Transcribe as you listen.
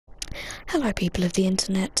Hello people of the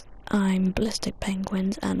internet, I'm Ballistic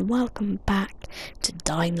Penguins and welcome back to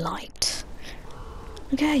Dying Light.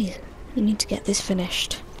 Okay, I need to get this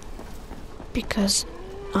finished because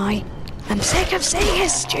I am sick of seeing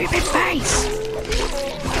his stupid face!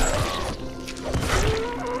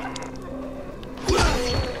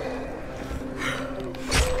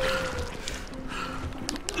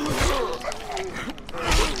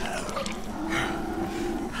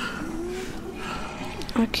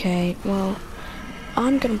 Okay, well,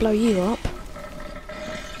 I'm gonna blow you up.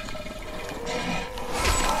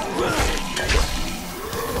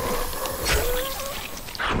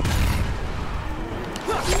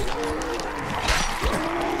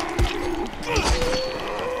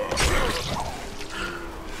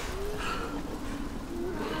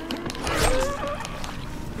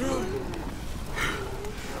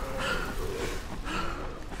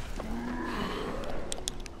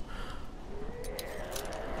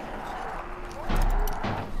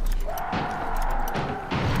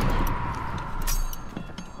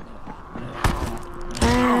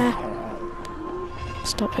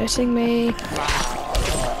 Stop hitting me.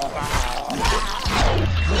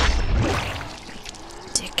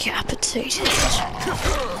 Decapitated.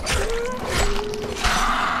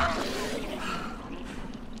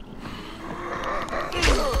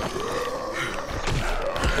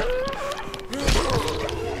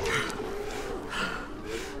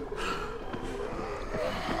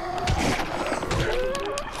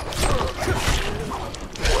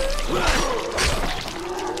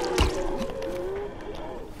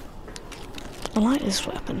 I like this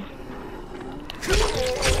weapon.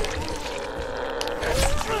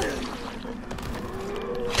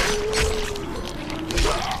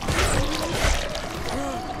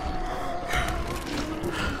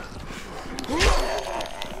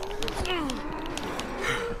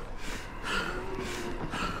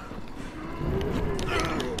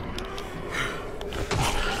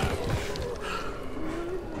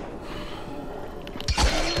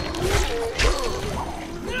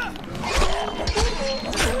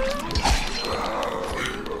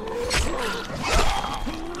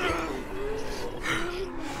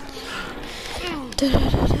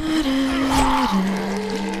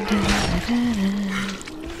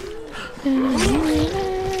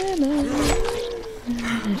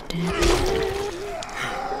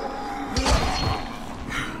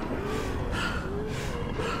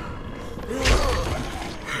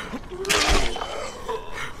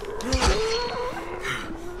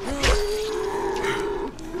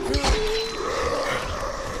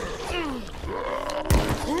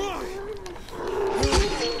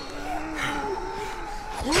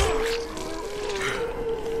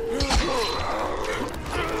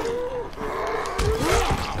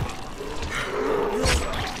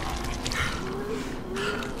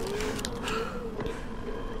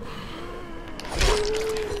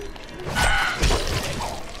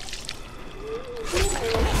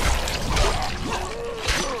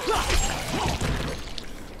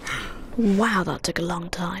 Wow, that took a long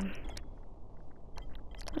time.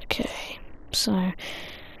 Okay, so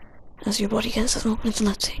as your body gets more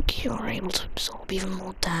athletic, you're able to absorb even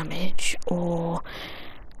more damage or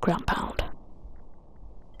ground pound.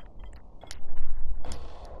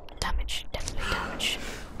 Damage, definitely damage.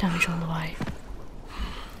 Damage all the way.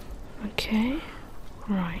 Okay,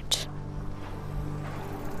 right.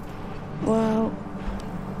 Well,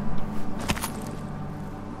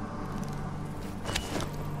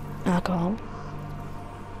 alcohol.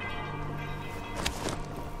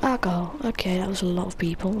 Alcohol. Okay, that was a lot of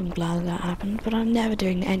people. I'm glad that happened, but I'm never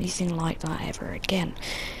doing anything like that ever again.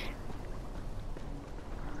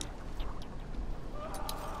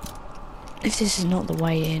 If this is not the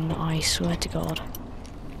way in, I swear to God.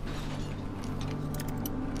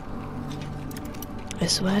 I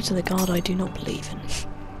swear to the God I do not believe in.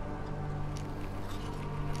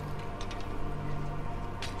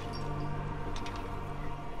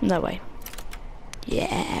 No way.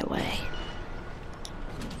 Yeah, way.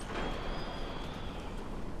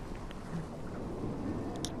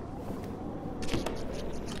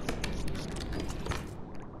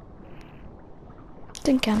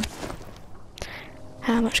 Tin can.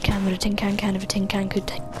 How much can would a tin can if a tin can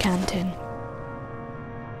could can tin?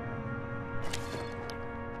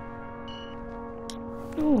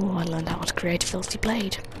 Oh, I learned how to create a filthy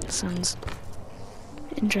blade. Sounds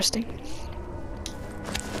interesting.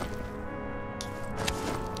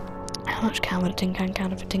 How much can would a tin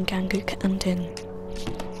can if a tin can could can tin?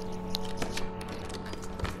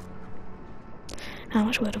 How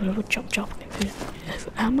much wood would a wood chop if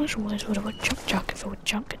how much wood would a wood chop if a wood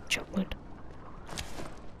chop could chop wood?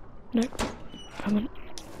 Nope. I haven't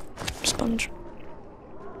sponge.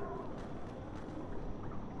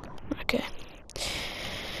 Okay.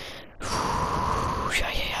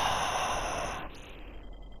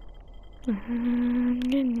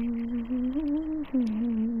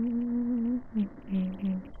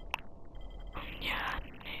 Yeah.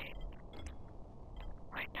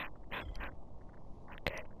 Wait, no.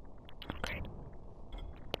 Okay. Okay.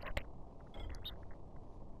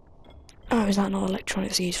 Oh, is that not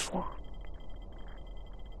electronics used for?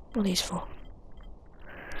 What are these for?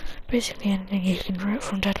 Basically anything you can route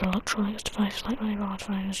from dead electronics devices like mobile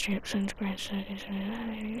phones, chips, integrated circuits.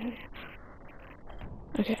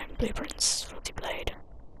 Okay, blueprints, faulty blade.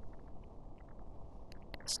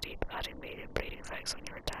 Steep adding medium bleeding effects on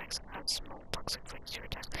your attacks, add small toxic effects to your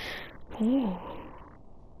attacks. Ooh.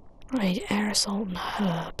 Right, aerosol and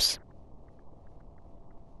herbs.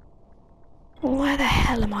 Well, where the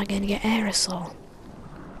hell am I going to get aerosol?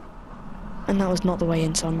 And that was not the way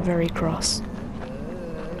in, so I'm very cross.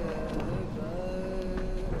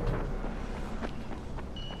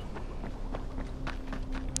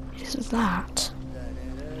 Is that?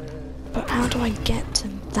 But how do I get to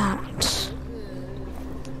that?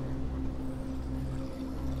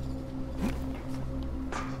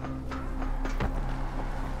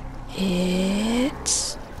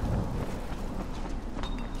 It's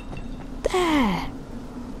there.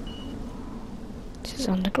 This is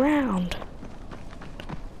underground.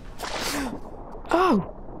 Oh!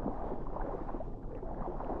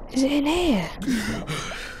 Is it in here?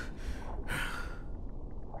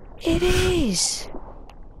 It is!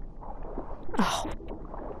 Oh.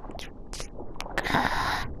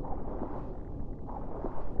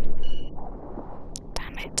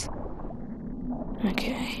 Damn it.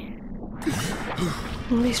 Okay.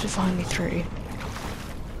 Well, at least we're finally through.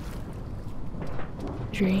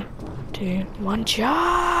 3, 2, 1,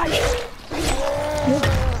 charge!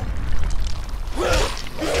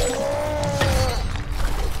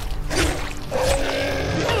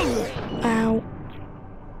 Ow.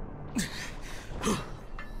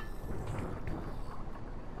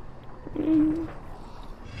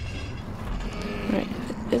 Right,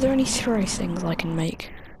 are there any throw things I can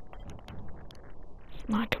make?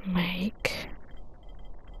 I can make...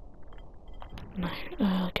 No,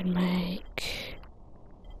 I can make...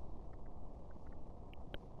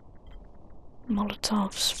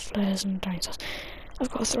 Molotovs, flares and throwing stars. I've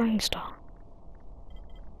got a throwing star.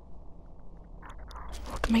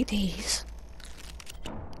 I can make these.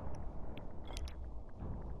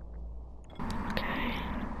 Okay.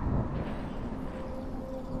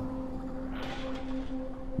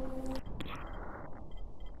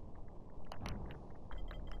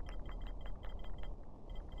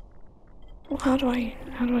 Well, how do I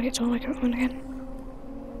get to all my equipment again?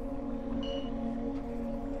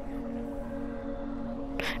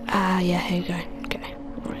 Ah, yeah, here you go. Okay,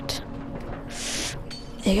 right.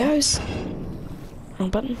 Here goes. Wrong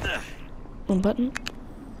button. Wrong button.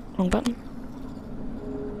 Wrong button.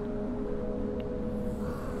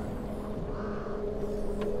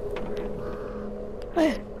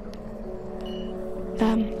 Where?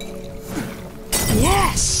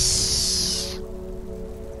 Yes!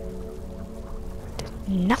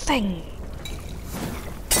 Nothing.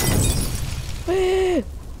 Woo!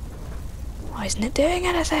 Why isn't it doing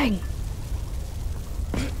anything?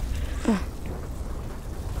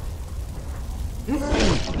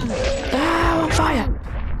 Ow, I'm on fire!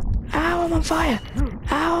 Ow, I'm on fire!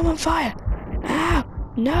 Ow, I'm on fire! Ow!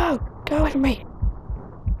 No! Go away from me!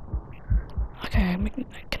 Okay,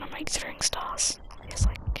 can I make throwing stars? Yes,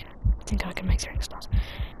 I can. I think I can make throwing stars.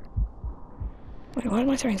 Wait, where are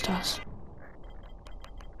my throwing stars?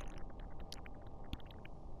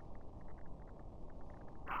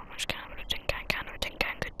 How much can of a tin can of a tin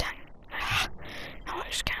can go down? How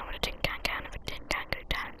much can of a tin can of a tin can go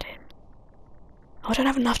down, tin? Oh, I don't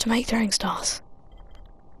have enough to make throwing stars.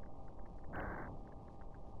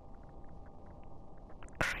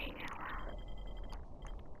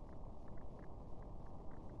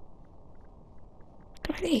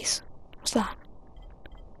 Look at these. What's that?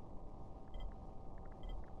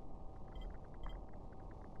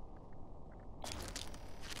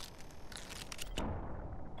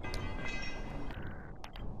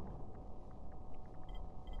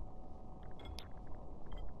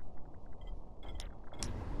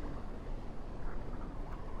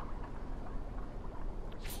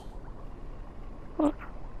 What?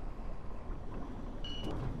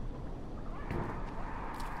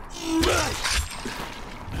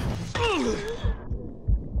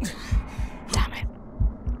 Damn it.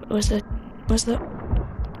 Was the...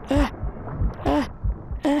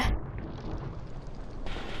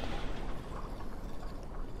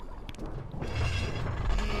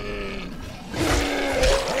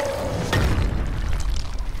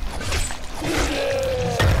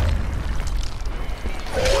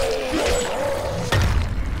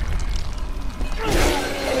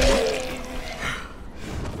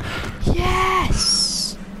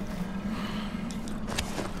 Yes!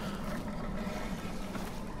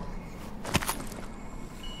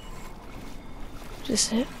 Is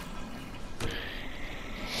this it?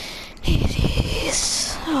 It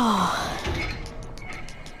is. Oh.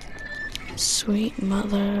 Sweet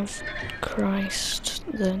Mother of Christ,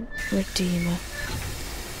 the Redeemer.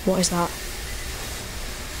 What is that?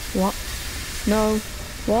 What? No.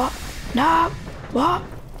 What? No! What?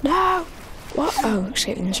 No! What? Oh,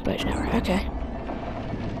 escaping the explosion area. Okay.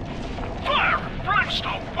 Fire!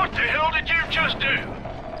 Brimstone! What the hell did you just do?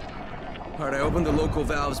 Alright, I opened the local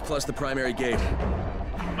valves plus the primary gate.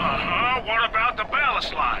 Uh-huh. What about the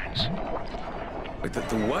ballast lines? Wait, the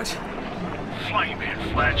what? Flaming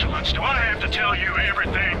flatulence. Do I have to tell you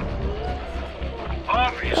everything?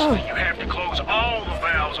 Obviously, you have to close all the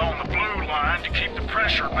valves on the blue line to keep the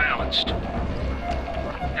pressure balanced.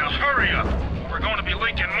 Now hurry up. We're going to be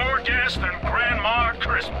leaking more gas than Grandma at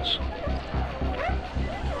Christmas.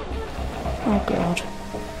 Oh god.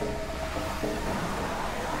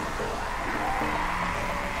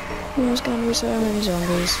 There's going to be so many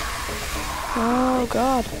zombies. Oh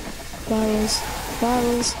god. Barrels.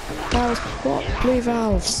 Barrels. Barrels. What blue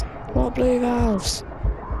valves? What blue valves?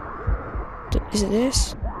 Is it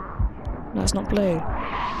this? No, it's not blue.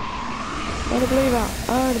 Oh, the blue valve.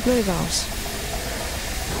 Oh, the blue valves.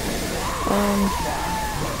 Oh.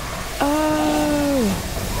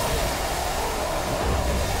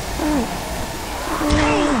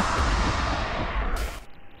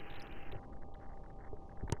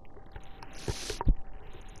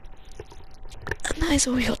 And that is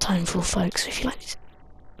all we got time for, folks. If you like this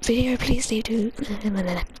video, please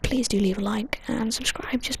do leave a like and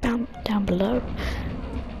subscribe just down below.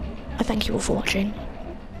 I thank you all for watching,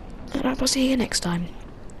 and I will see you next time.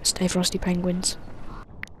 Stay frosty, penguins.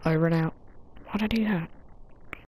 Over and out. Why'd I do that?